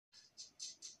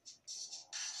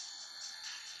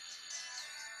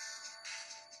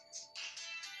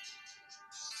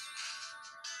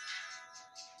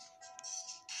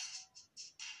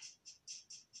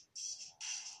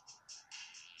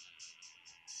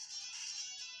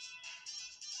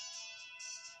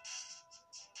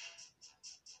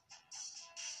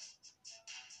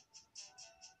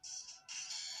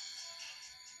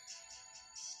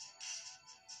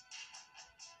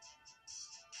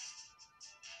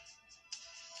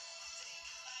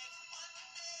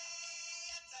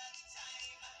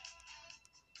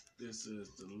This is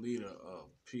the leader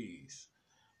of peace,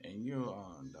 and you're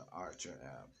on the Archer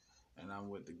app. And I'm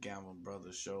with the Gamble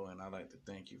Brothers Show, and I'd like to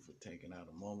thank you for taking out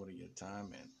a moment of your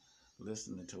time and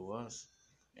listening to us.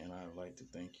 And I'd like to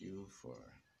thank you for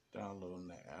downloading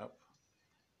the app.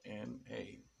 And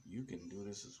hey, you can do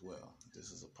this as well.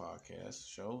 This is a podcast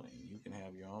show, and you can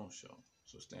have your own show.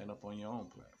 So stand up on your own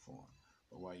platform.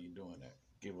 But while you're doing that,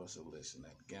 give us a listen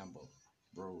at Gamble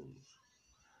Bros.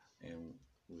 And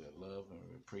we love and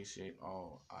we appreciate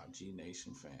all our G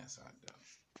Nation fans out there.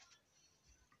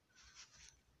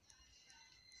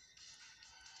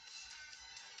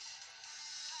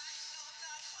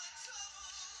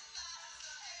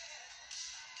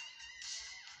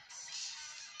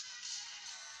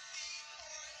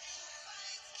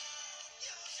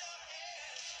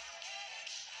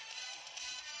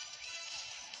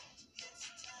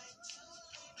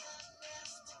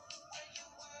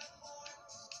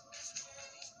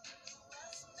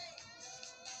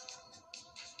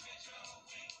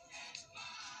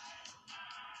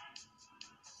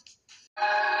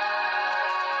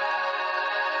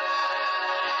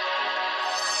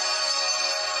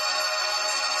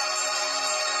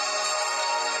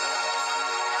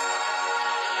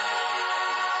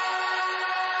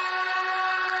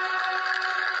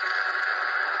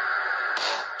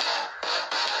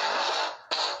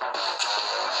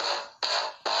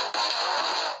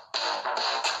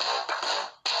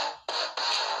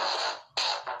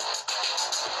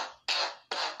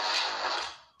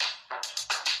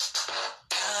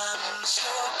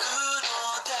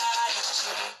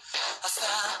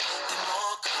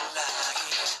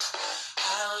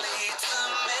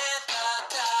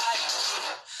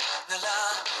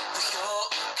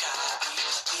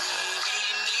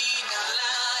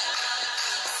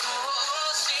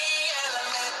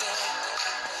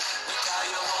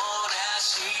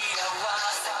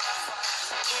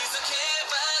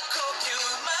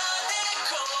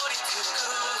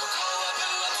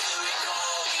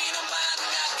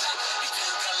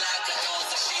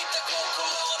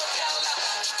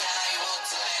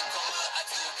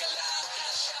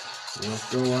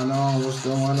 What's going on? What's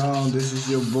going on? This is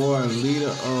your boy, Leader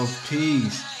of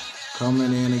Peace,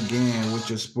 coming in again with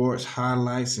your sports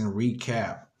highlights and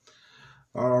recap.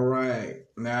 All right,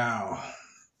 now,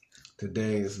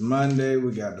 today is Monday.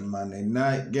 We got the Monday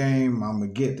night game. I'm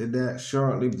going to get to that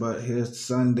shortly, but here's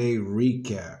Sunday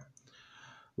recap.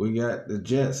 We got the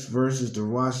Jets versus the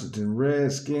Washington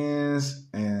Redskins,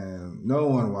 and no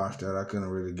one watched that. I couldn't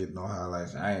really get no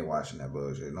highlights. I ain't watching that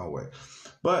bullshit, no way.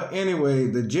 But anyway,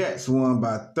 the Jets won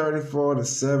by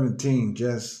 34-17.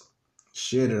 Just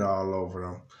shitted all over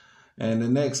them. And the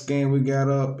next game we got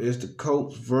up is the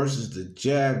Colts versus the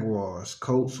Jaguars.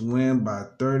 Colts win by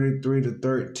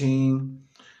 33-13.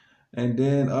 And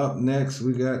then up next,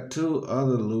 we got two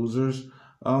other losers.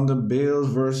 The Bills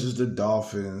versus the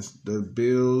Dolphins. The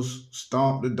Bills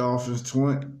stomped the Dolphins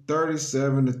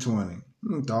 37-20.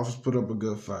 Dolphins put up a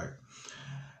good fight.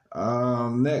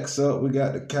 Next up, we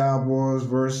got the Cowboys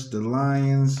versus the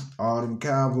Lions. All them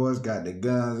Cowboys got their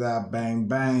guns out, bang,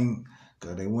 bang,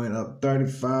 because they went up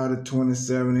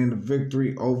 35-27 in the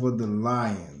victory over the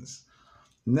Lions.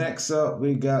 Next up,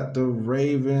 we got the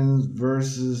Ravens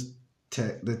versus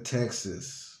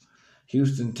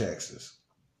Houston, Texas.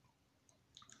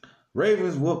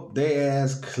 Ravens whooped their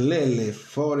ass clearly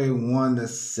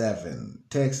 41-7.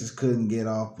 Texas couldn't get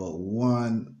off but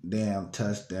one damn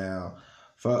touchdown.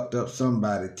 Fucked up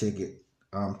somebody's ticket,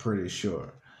 I'm pretty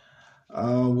sure.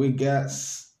 We got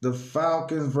the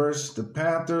Falcons versus the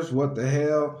Panthers. What the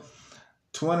hell?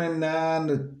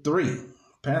 29-3.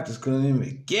 Panthers couldn't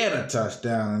even get a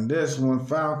touchdown in this one.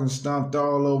 Falcons stomped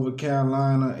all over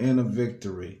Carolina in a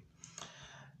victory.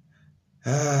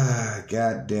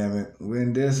 God damn it.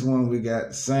 In this one, we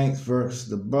got Saints versus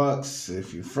the Bucks.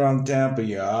 If you're from Tampa,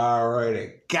 you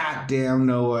already goddamn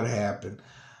know what happened.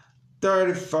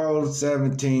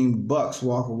 34-17. Bucks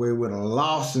walk away with a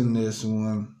loss in this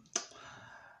one.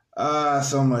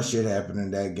 So much shit happened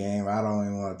in that game. I don't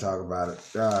even want to talk about it.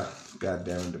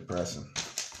 Goddamn depressing.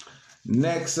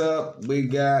 Next up, we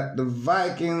got the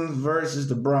Vikings versus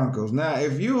the Broncos. Now,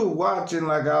 if you were watching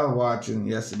like I was watching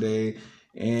yesterday,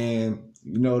 and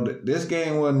you know this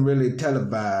game wasn't really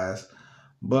televised,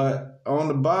 but on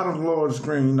the bottom floor of the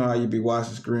screen, you know how you be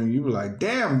watching the screen, you be like,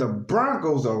 damn, the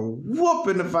Broncos are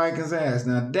whooping the Vikings' ass.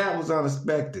 Now, that was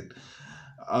unexpected.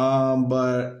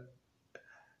 But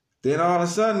then all of a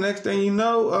sudden, next thing you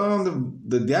know,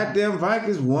 the goddamn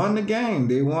Vikings won the game.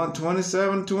 They won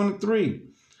 27-23.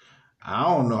 I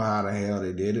don't know how the hell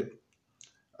they did it.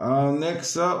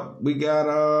 Next up, we got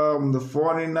the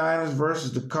 49ers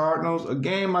versus the Cardinals. A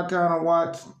game I kind of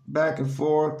watched back and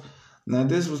forth. Now,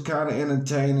 this was kind of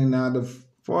entertaining. Now, the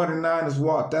 49ers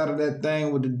walked out of that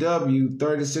thing with the W,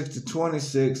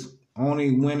 36-26,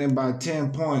 only winning by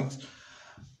 10 points.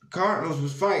 Cardinals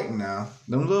was fighting now.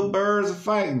 Them little birds are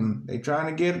fighting. They trying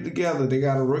to get it together. They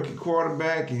got a rookie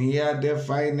quarterback, and he out there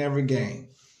fighting every game.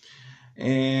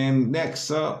 And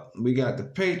next up, we got the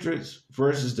Patriots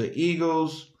versus the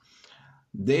Eagles.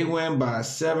 They win by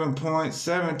 7 points,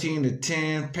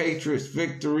 17-10. Patriots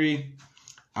victory.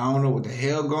 I don't know what the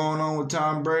hell going on with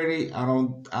Tom Brady. I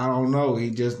don't know.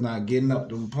 He just not getting up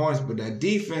them points, but that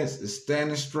defense is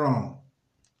standing strong.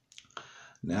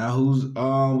 Now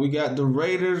we got the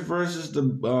Raiders versus the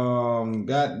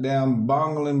goddamn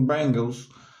bungling Bengals.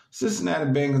 Cincinnati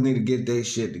Bengals need to get their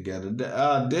shit together.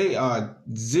 They are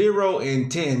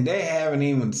 0-10. They haven't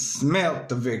even smelt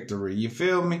the victory. You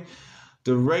feel me?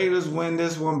 The Raiders win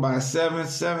this one by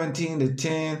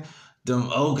 17-10. Them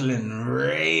Oakland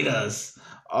Raiders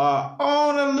are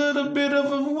on a little bit of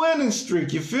a winning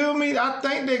streak. You feel me? I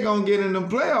think they're going to get in the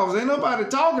playoffs. Ain't nobody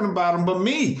talking about them but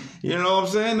me. You know what I'm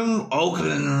saying? Them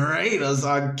Oakland Raiders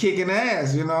are kicking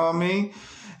ass. You know what I mean?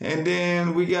 And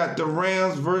then we got the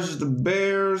Rams versus the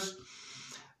Bears.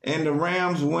 And the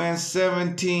Rams win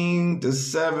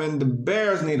 17-7. The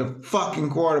Bears need a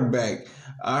fucking quarterback.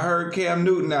 I heard Cam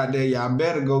Newton out there. Y'all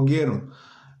better go get him.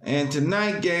 And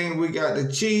tonight game, we got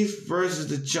the Chiefs versus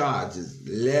the Chargers.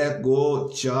 Let's go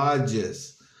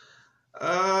Chargers.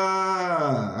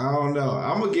 I don't know.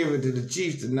 I'm going to give it to the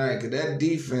Chiefs tonight because that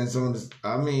defense their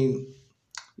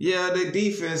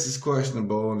defense is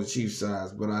questionable on the Chiefs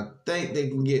side, but I think they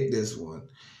can get this one.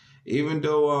 Even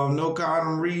though no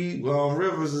Connor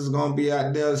Rivers is going to be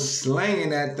out there slinging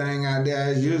that thing out there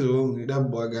as usual. That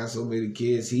boy got so many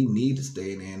kids, he need to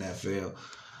stay in the NFL.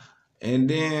 And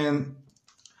then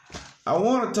I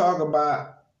want to talk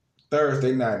about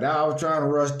Thursday night. Now, I was trying to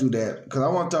rush through that because I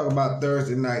want to talk about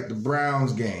Thursday night, the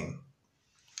Browns game.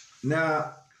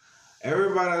 Now,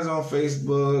 everybody's on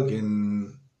Facebook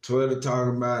and Twitter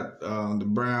talking about the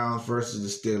Browns versus the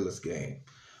Steelers game.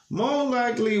 More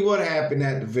likely what happened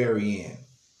at the very end.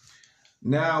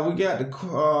 Now, we got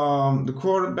the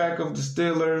quarterback of the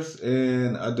Steelers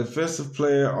and a defensive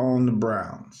player on the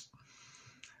Browns.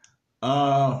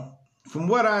 From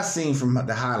what I seen from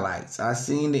the highlights, I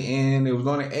seen the end. It was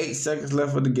only 8 seconds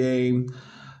left of the game.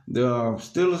 The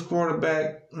Steelers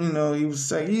quarterback, he was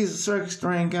saying he's a circus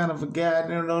string kind of a guy.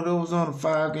 They was on a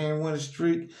 5-game winning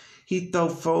streak. He threw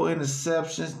 4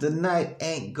 interceptions. The night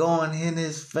ain't going in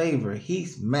his favor.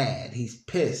 He's mad. He's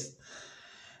pissed.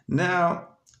 Now,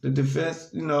 the defense,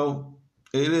 it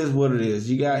is what it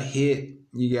is. You got hit.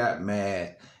 You got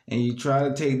mad. And you try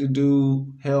to take the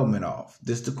dude helmet off.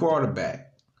 This the quarterback.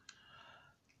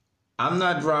 I'm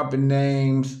not dropping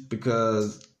names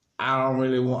because I don't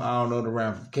know the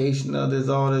ramification of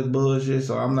all this bullshit,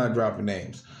 so I'm not dropping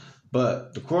names.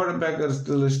 But the quarterback of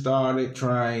the Steelers started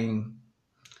trying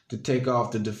to take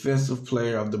off the defensive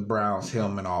player of the Browns'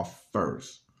 helmet off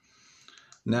first.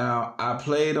 Now, I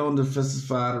played on the defensive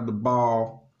side of the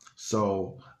ball,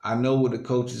 so I know what the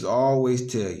coaches always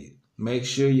tell you. Make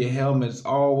sure your helmet is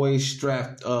always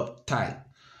strapped up tight.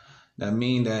 That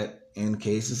means that in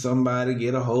case of somebody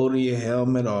get a hold of your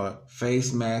helmet or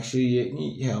face mask,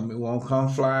 your helmet won't come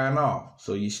flying off.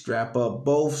 So you strap up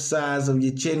both sides of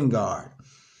your chin guard.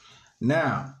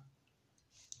 Now,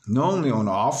 normally on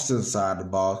the offensive side of the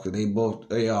ball, because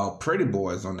they are pretty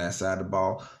boys on that side of the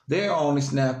ball, they only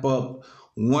snap up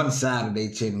one side of their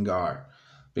chin guard.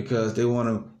 Because they want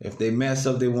to, if they mess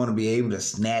up, they want to be able to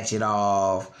snatch it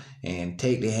off and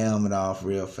take the helmet off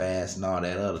real fast and all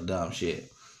that other dumb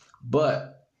shit.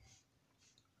 But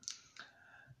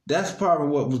that's probably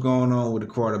what was going on with the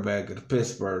quarterback of the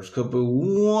Pittsburgh. Because with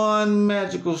one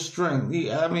magical string,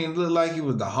 it looked like he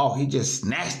was the Hulk. He just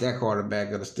snatched that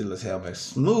quarterback of the Steelers helmet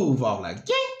smooth off like,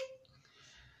 yank.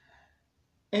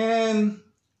 And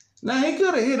now he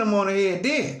could have hit him on the head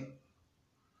then.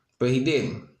 But he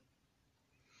didn't.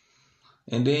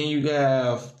 And then you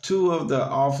have 2 of the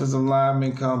offensive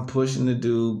linemen come pushing the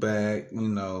dude back,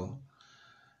 And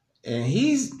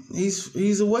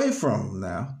he's away from him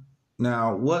now.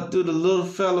 Now, what do the little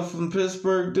fella from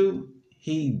Pittsburgh do?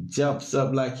 He jumps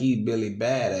up like he Billy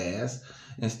Badass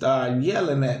and started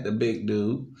yelling at the big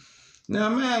dude. Now,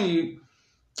 man,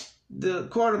 the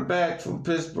quarterback from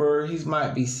Pittsburgh, he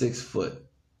might be 6 foot,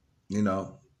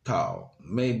 tall.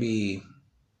 Maybe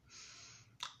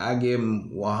I give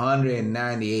him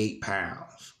 198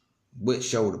 pounds with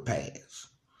shoulder pads.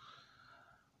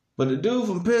 But the dude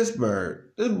from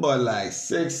Pittsburgh, this boy like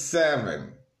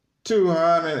 6'7",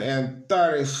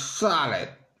 230 solid.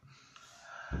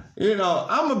 You know,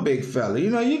 I'm a big fella. You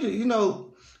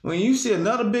know, when you see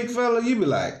another big fella, you be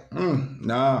like,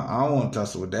 nah, I don't want to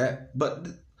tussle with that. But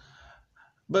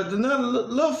another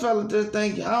little fella just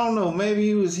think, I don't know, maybe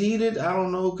he was heated. I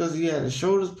don't know, because he had his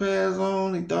shoulders pads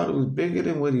on. He thought it was bigger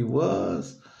than what he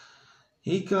was.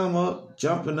 He come up,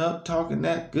 jumping up, talking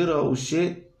that good old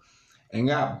shit, and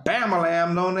got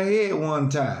bam-a-lammed on the head one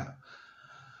time.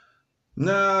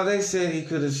 No, they said he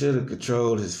should have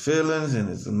controlled his feelings and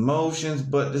his emotions,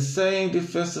 but the same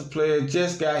defensive player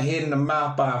just got hit in the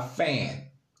mouth by a fan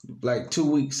like 2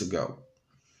 weeks ago.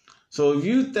 So if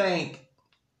you think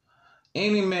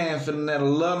any man finna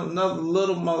let another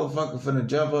little motherfucker finna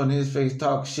jump on his face,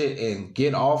 talk shit, and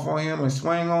get off on him and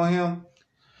swing on him,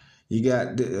 you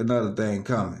got another thing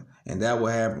coming. And that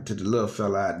what happened to the little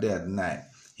fella out there tonight.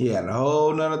 He had a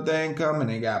whole nother thing coming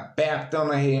and got bapped on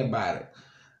the head by it.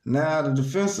 Now, the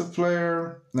defensive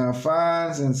player,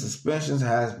 fines and suspensions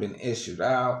has been issued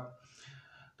out.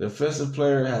 The defensive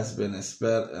player has been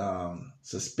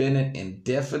suspended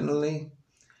indefinitely.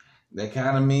 That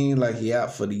kind of means like he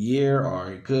out for the year, or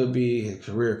his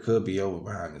career could be over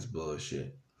behind this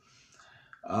bullshit.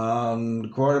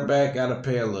 The quarterback got to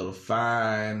pay a little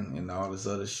fine and all this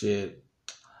other shit.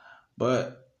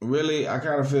 But really, I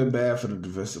kind of feel bad for the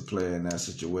defensive player in that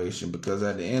situation, because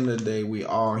at the end of the day, we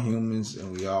all humans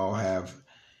and we all have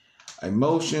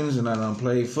emotions. And I done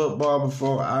played football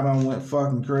before. I done went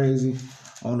fucking crazy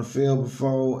on the field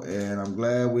before, and I'm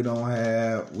glad we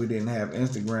didn't have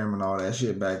Instagram and all that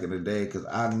shit back in the day, because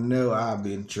I know I've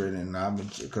been trending. I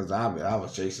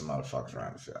was chasing motherfuckers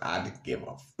around the field. I didn't give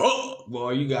a fuck,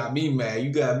 boy. You got me mad.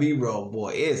 You got me wrong,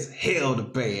 boy. It's hell to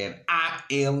pay, and I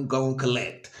am gonna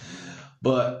collect.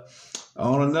 But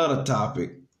on another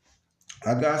topic,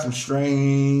 I got some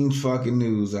strange fucking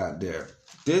news out there.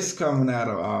 This coming out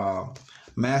of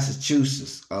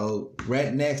Massachusetts,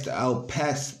 right next to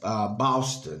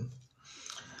Boston.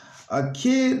 A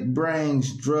kid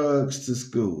brings drugs to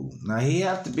school. Now, he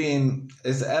have to be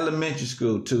it's an elementary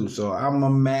school too, so I'm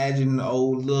imagining the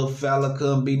old little fella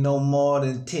couldn't be no more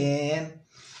than 10.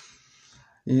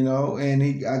 You know, and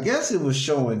I guess it was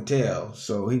show and tell.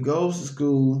 So he goes to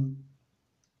school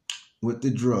with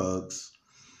the drugs,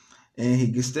 and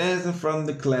he stands in front of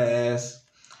the class,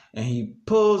 and he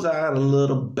pulls out a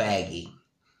little baggie,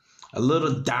 a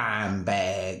little dime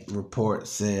bag, report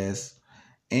says,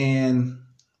 and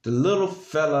the little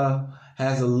fella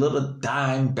has a little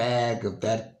dime bag of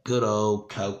that good old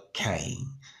cocaine.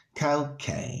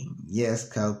 Cocaine, yes,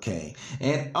 cocaine.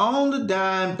 And on the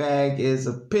dime bag is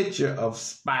a picture of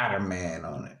Spider-Man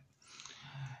on it.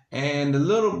 And the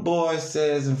little boy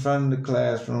says in front of the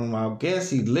classroom, I guess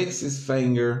he licks his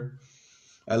finger,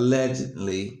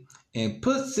 allegedly, and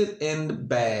puts it in the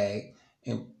bag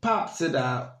and pops it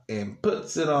out and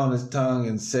puts it on his tongue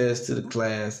and says to the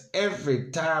class, every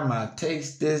time I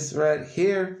taste this right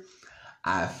here,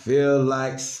 I feel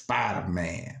like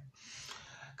Spider-Man,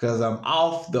 because I'm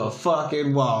off the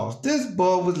fucking walls. This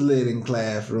boy was lit in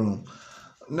classroom.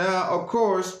 Now, of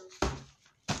course,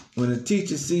 when the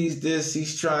teacher sees this,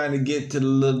 he's trying to get to the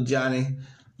little Johnny.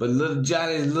 But little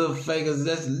Johnny's little fingers,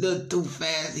 that's a little too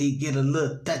fast. He get a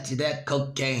little touch of that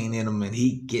cocaine in him, and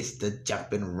he gets to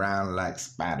jumping around like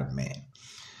Spider-Man.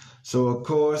 So, of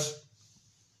course,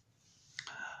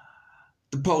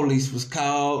 the police was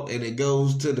called, and it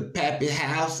goes to the pappy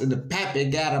house, and the pappy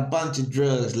got a bunch of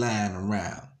drugs lying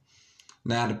around.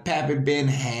 Now, the pappy been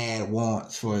had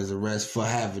once for his arrest for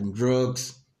having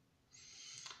drugs.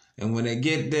 And when they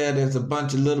get there, there's a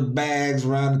bunch of little bags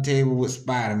around the table with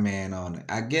Spider-Man on it.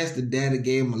 I guess the daddy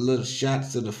gave him a little shot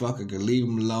so the fucker could leave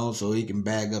him alone so he can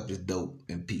bag up his dope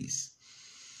in peace.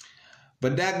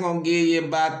 But that gonna give you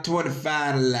about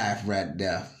 25 to life right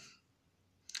there.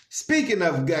 Speaking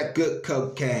of got good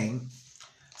cocaine,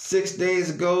 6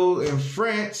 days ago in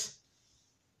France,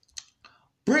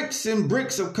 bricks and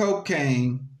bricks of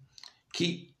cocaine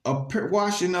keep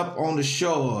washing up on the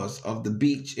shores of the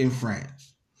beach in France.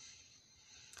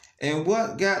 And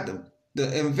what got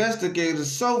the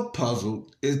investigators so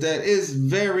puzzled is that it's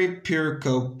very pure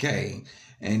cocaine,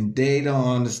 and they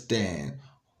don't understand.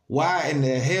 Why in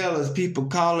the hell is people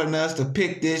calling us to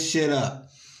pick this shit up?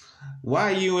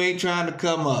 Why you ain't trying to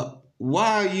come up?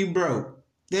 Why are you broke?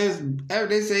 They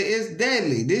say it's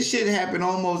deadly. This shit happened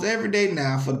almost every day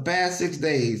now for the past 6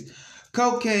 days.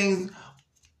 Cocaine,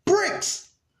 bricks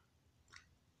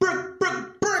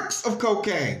of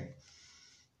cocaine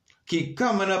keep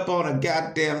coming up on the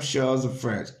goddamn shores of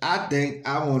France. I think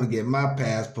I want to get my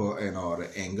passport in order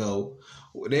and go.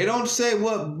 They don't say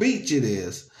what beach it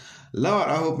is, Lord,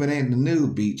 I hope it ain't the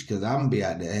nude beach, because I'm going to be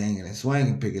out there hanging and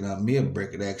swinging, picking up me a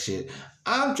brick of that shit.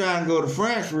 I'm trying to go to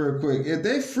France real quick. If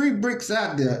they free bricks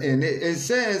out there, and it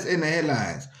says in the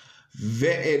headlines,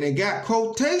 and they got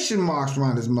quotation marks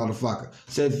around this motherfucker,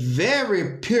 said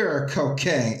very pure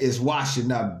cocaine is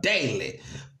washing up daily,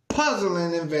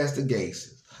 puzzling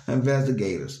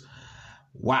investigators.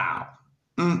 Wow.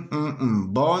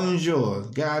 Bonjour.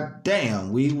 God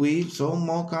damn. Oui, so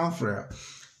mon confrère.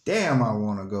 Damn, I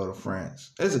want to go to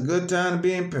France. It's a good time to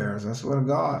be in Paris. I swear to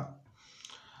God.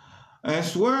 And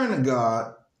swearing to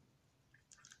God.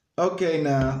 Okay,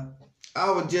 now, I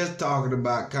was just talking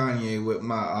about Kanye with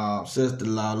my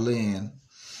sister-in-law, Lynn.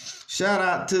 Shout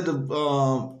out to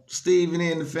the Stephen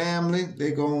and the family.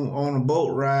 They go on a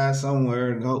boat ride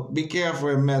somewhere. Be careful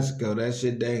in Mexico. That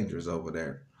shit dangerous over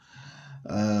there.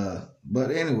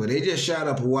 But anyway, they just shot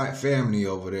up a white family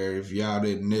over there, if y'all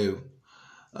didn't know.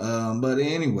 But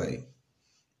anyway,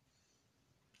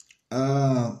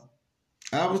 I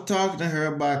was talking to her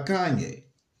about Kanye.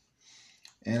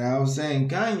 And I was saying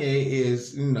Kanye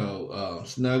is,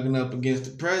 snugging up against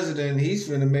the president. He's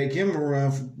finna make him a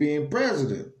run for being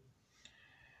president.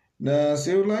 Now,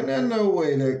 she was like, there's no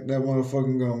way that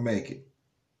motherfucker gonna make it.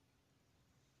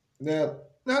 Now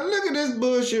look at this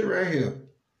bullshit right here.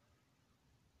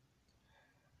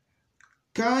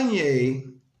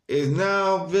 Kanye is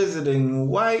now visiting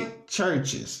white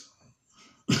churches.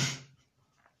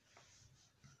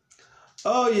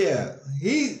 Oh yeah,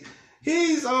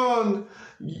 he's on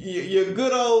your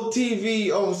good old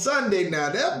TV on Sunday now.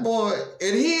 That boy,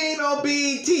 and he ain't on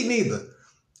BET neither.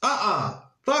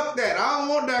 Fuck that. I don't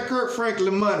want that Kirk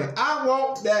Franklin money. I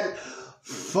want that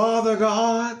Father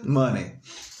God money.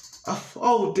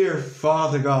 Oh, dear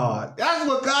Father God. That's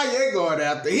what Kanye going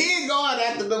after. He ain't going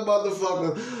after the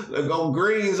motherfucker that go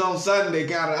greens on Sunday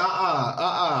kind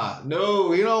of,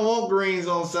 No, he don't want greens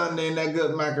on Sunday and that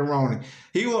good macaroni.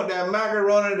 He want that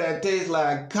macaroni that tastes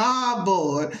like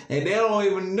cardboard and they don't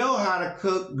even know how to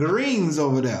cook greens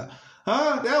over there.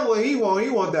 Huh? That's what he want. He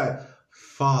want that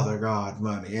Father God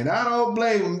money. And I don't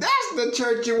blame him. That's the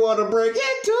church you want to break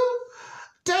into.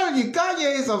 I'm telling you,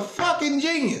 Kanye is a fucking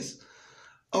genius.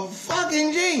 A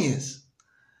fucking genius.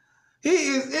 He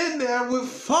is in there with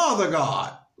Father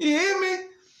God. You hear me?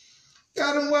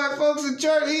 Got them white folks in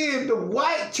church. He in the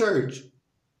white church.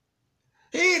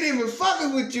 He ain't even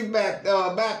fucking with you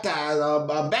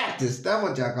baptized Baptist. That's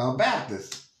what y'all call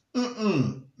Baptist.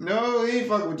 No, he ain't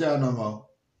fucking with y'all no more.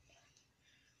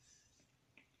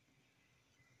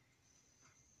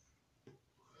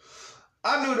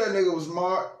 I knew that nigga was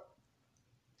smart.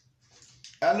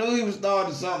 I knew he was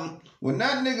starting something. When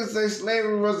that nigga say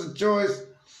slavery was a choice,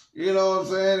 you know what I'm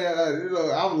saying?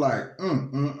 I was like,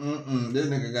 this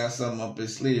nigga got something up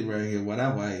his sleeve right here. Well,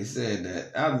 that's why he said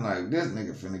that. I was like, this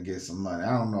nigga finna get some money.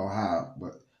 I don't know how,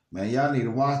 but man, y'all need to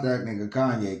watch that nigga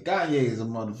Kanye. Kanye is a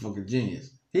motherfucking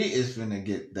genius. He is finna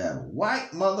get that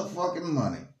white motherfucking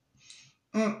money.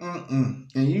 And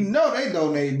you know they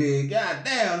donate big. God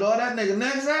damn, Lord, that nigga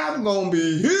next album gonna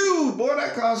be huge. Boy,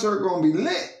 that concert gonna be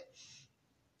lit.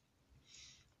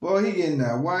 Boy, he getting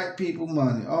that white people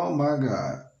money. Oh my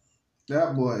God.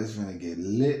 That boy is finna get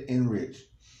lit and rich.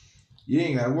 You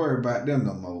ain't gotta worry about them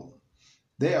no more.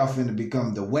 They are finna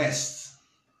become the West.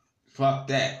 Fuck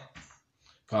that.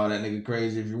 Call that nigga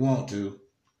crazy if you want to.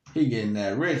 He getting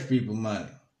that rich people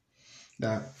money.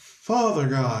 That Father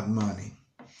God money.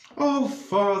 Oh,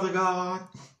 Father God.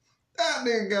 That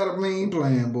nigga got a mean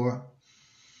plan, boy.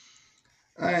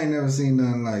 I ain't never seen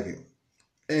nothing like it.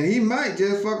 And he might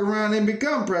just fuck around and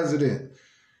become president.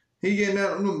 He getting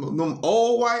them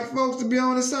old white folks to be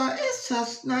on his side. It's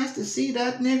just nice to see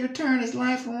that nigger turn his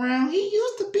life around. He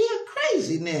used to be a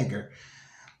crazy nigger.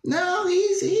 Now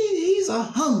he's a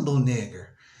humble nigger.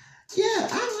 Yeah,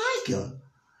 I like him.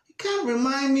 He kind of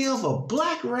remind me of a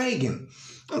black Reagan.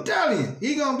 I'm telling you,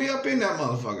 he gonna be up in that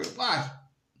motherfucker. Watch.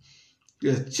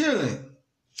 Just chilling.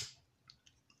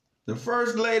 The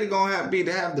first lady gonna have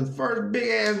the first big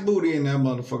ass booty in that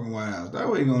motherfucking White House. That's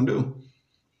what he gonna do.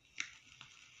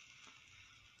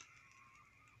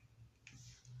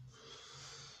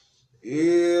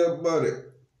 Yeah, buddy.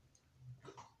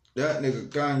 That nigga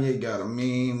Kanye got a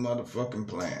mean motherfucking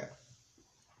plan.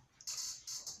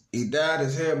 He dyed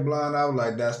his hair blonde. I was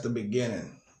like, that's the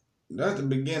beginning. That's the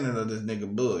beginning of this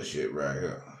nigga bullshit right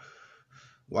here.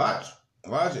 Watch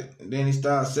it. And then he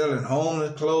started selling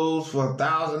homeless clothes for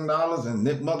 $1,000 and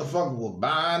that motherfucker was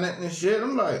buying it and shit.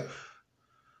 I'm like,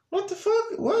 what the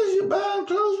fuck? Why is you buying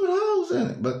clothes with holes in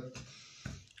it? But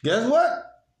guess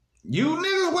what? You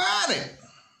niggas wearing it.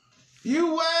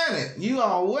 You wearing it. You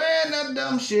are wearing that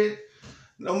dumb shit.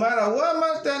 No matter what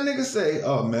much that nigga say,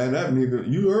 oh man, that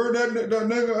nigga, you heard that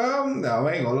nigga album? No,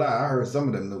 I ain't gonna lie, I heard some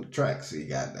of them new tracks he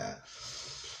got down.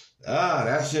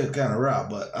 That shit kind of raw,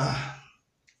 but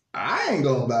I ain't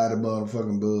gonna buy the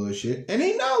motherfucking bullshit, and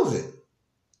he knows it.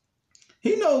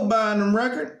 He knows buying them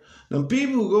record. Them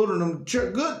people who go to them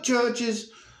good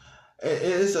churches,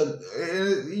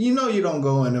 you know you don't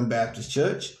go in them Baptist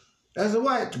church. That's a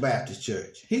white Baptist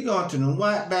church. He going to them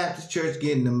white Baptist church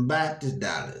getting them Baptist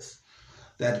dollars.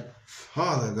 That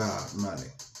Father God money.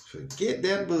 Forget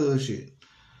that bullshit.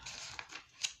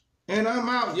 And I'm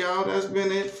out, y'all. That's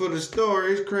been it for the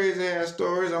stories. Crazy ass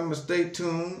stories. I'm going to stay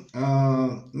tuned.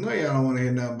 No, y'all don't want to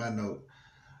hear nothing about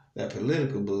that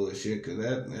political bullshit, because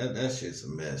that shit's a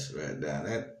mess right now.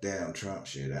 That damn Trump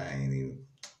shit,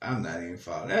 I'm not even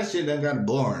following. That shit done got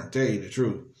boring, to tell you the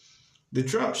truth. The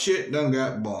Trump shit done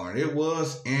got boring. It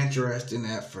was interesting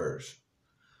at first.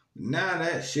 Now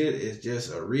that shit is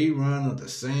just a rerun of the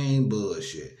same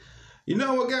bullshit. You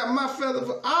know what got my feather?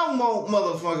 I want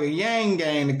motherfucking Yang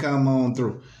Gang to come on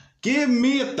through. Give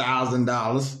me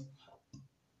 $1,000.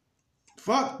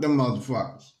 Fuck them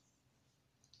motherfuckers.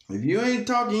 If you ain't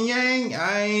talking Yang,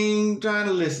 I ain't trying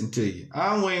to listen to you.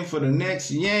 I'm waiting for the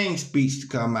next Yang speech to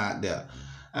come out there.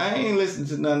 I ain't listening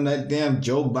to none of that damn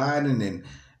Joe Biden and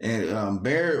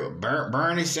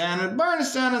Bernie Sanders. Bernie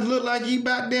Sanders look like he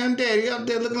about damn daddy up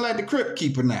there looking like the crypt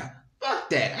keeper now. Fuck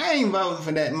that. I ain't voting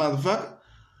for that motherfucker.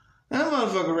 That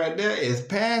motherfucker right there is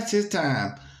past his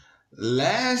time. The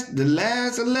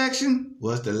last election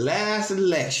was the last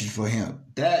election for him.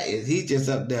 He just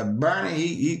up there burning.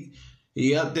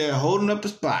 He up there holding up a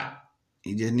spot.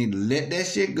 He just need to let that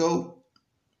shit go.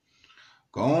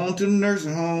 Go on to the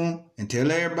nursing home and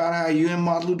tell everybody how you and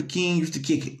Martin Luther King used to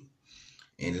kick it.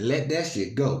 And let that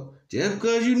shit go. Just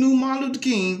because you knew Martin Luther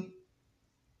King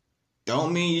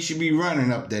don't mean you should be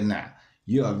running up there now.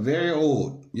 You are very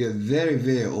old. You're very,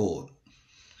 very old.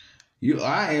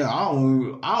 I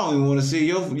don't even want to see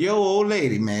your old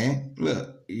lady, man.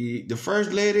 Look, the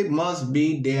first lady must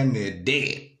be damn near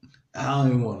dead. I don't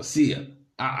even want to see her.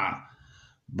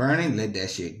 Bernie, let that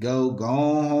shit go. Go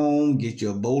on home, get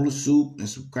you a bowl of soup and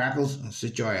some crackers, and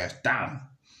sit your ass down.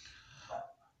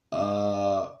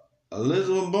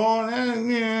 Elizabeth Bourne,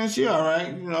 yeah, she all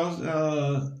right. You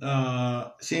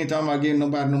know, she ain't talking about getting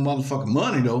nobody no motherfucking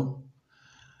money though.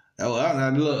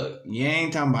 Look, you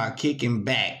ain't talking about kicking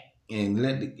back and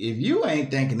if you ain't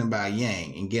thinking about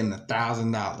Yang and getting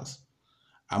 $1,000,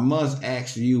 I must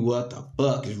ask you what the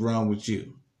fuck is wrong with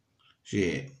you.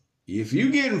 Shit, if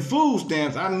you getting food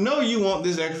stamps, I know you want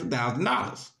this extra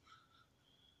 $1,000.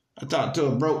 I talked to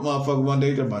a broke motherfucker one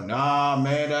day, talking about, nah,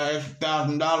 man, that extra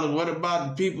 $1,000, what about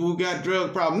the people who got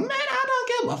drug problems? Man, I don't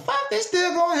give a fuck, they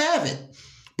still gonna have it.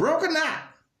 Broke or not.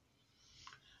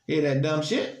 Hear that dumb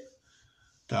shit?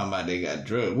 Talking about they got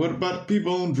drugs. What about the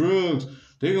people on drugs?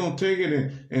 They gonna take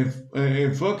it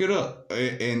and fuck it up.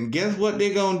 And guess what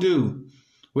they gonna do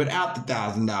without the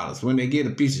 $1,000 when they get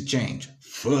a piece of change?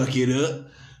 Fuck it up.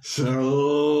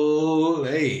 So,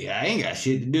 hey, I ain't got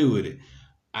shit to do with it.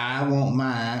 I want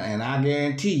mine, and I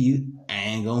guarantee you, I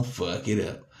ain't gonna fuck it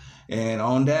up. And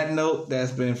on that note,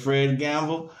 that's been Fred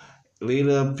Gamble,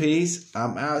 leader of peace.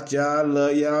 I'm out, y'all.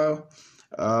 Love y'all.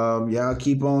 Y'all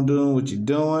keep on doing what you're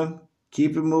doing.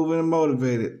 Keep it moving and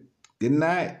motivated. Good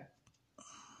night.